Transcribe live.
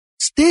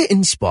Stay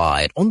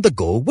inspired on the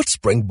go with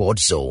Springboard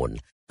Zone,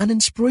 an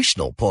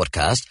inspirational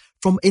podcast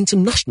from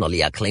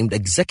internationally acclaimed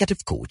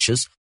executive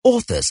coaches,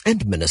 authors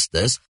and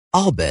ministers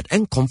Albert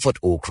and Comfort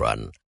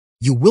Okran.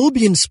 You will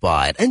be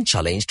inspired and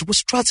challenged with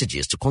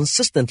strategies to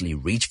consistently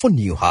reach for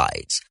new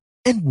heights.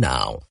 And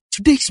now,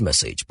 today's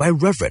message by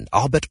Reverend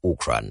Albert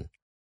Okran.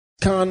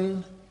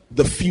 Can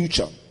the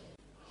future?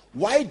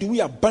 Why do we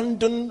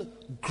abandon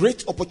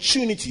great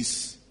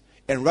opportunities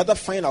and rather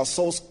find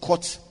ourselves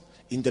caught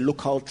in the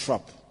local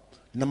trap?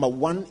 Number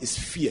one is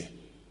fear.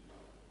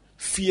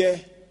 Fear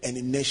and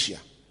inertia.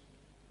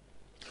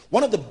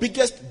 One of the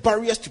biggest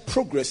barriers to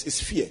progress is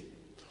fear.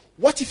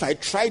 What if I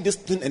try this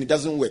thing and it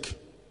doesn't work?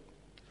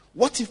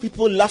 What if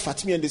people laugh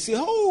at me and they say,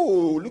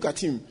 oh, look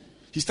at him.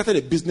 He started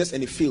a business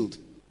and it failed.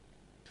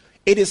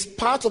 It is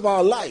part of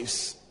our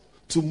lives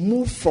to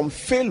move from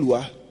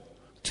failure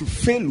to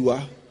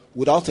failure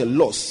without a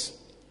loss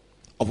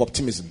of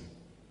optimism.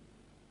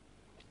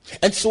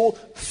 And so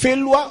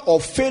failure or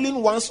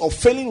failing once or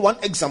failing one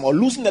exam or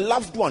losing a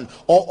loved one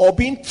or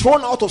being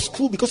thrown out of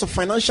school because of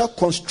financial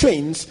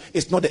constraints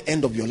is not the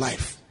end of your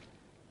life.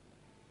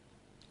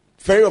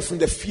 Very often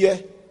the fear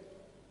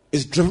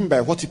is driven by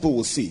what people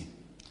will say,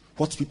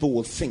 what people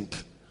will think,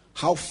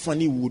 how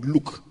funny we would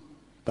look.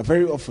 But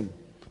very often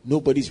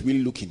nobody's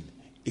really looking.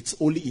 It's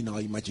only in our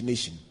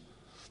imagination.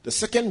 The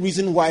second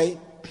reason why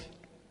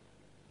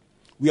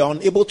we are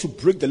unable to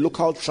break the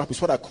local trap is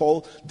what I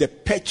call the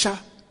percher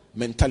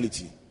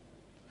mentality.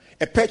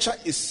 A percher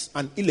is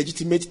an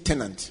illegitimate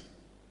tenant.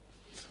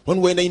 When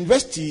we were in the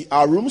university,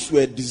 our rooms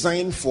were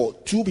designed for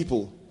 2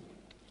 people.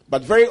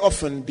 But very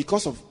often,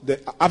 because of the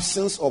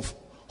absence of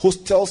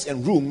hostels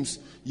and rooms,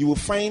 you will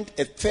find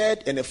a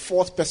third and a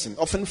fourth person,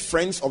 often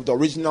friends of the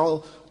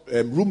original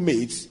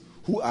roommates,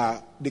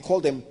 they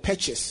call them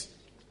perchers.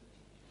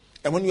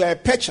 And when you are a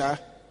percher,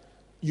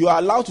 you are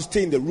allowed to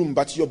stay in the room,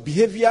 but your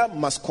behavior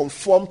must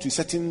conform to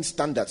certain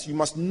standards. You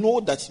must know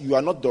that you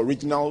are not the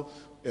original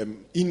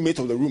inmate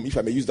of the room, if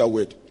I may use that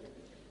word.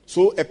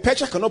 So a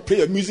percher cannot play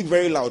your music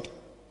very loud.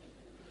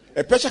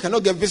 A percher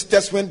cannot get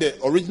visitors when the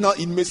original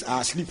inmates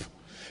are asleep.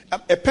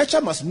 A percher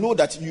must know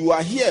that you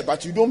are here,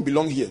 but you don't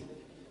belong here.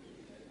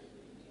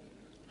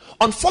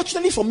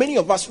 Unfortunately, for many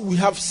of us, we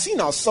have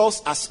seen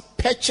ourselves as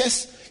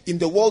perchers in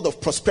the world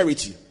of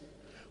prosperity,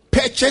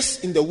 perchers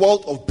in the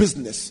world of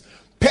business,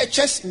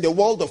 perchers in the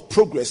world of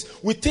progress.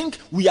 We think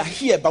we are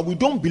here, but we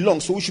don't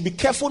belong, so we should be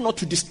careful not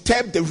to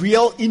disturb the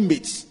real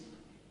inmates.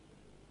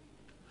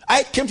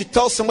 I came to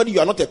tell somebody you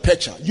are not a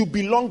percher. You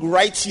belong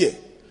right here.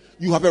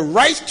 You have a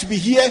right to be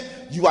here.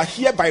 You are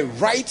here by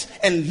right,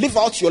 and live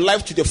out your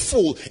life to the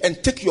full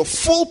and take your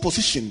full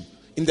position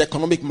in the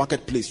economic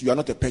marketplace. You are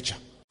not a percher.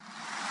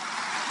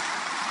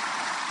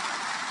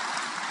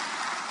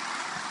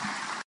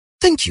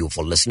 Thank you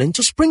for listening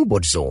to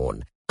Springboard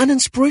Zone, an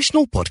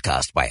inspirational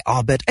podcast by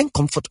Albert and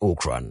Comfort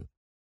Okran.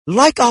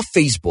 Like our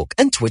Facebook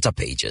and Twitter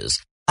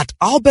pages at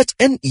Albert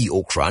N.E.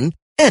 Okran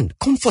and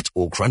Comfort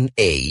Okran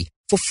A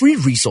for free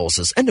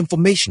resources and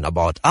information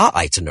about our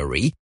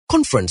itinerary,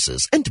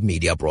 conferences, and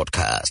media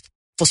broadcast.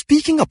 For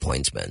speaking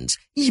appointments,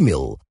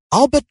 email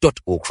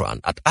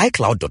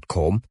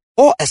albert.okran@icloud.com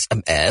or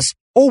SMS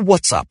or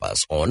WhatsApp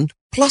us on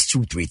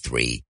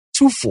 +233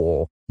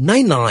 24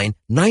 99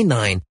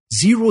 99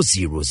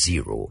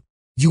 000.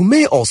 You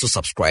may also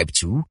subscribe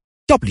to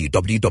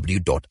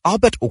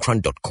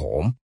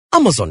www.albertokran.com,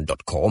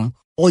 amazon.com,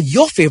 or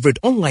your favorite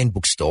online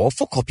bookstore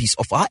for copies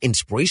of our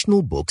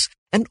inspirational books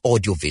and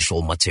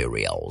audiovisual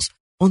materials.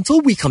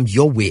 Until we come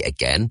your way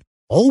again,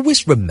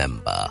 always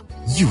remember,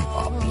 you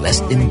are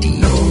blessed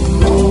indeed.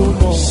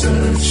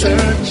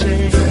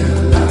 Searching,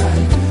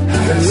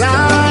 the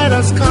light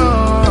has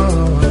come.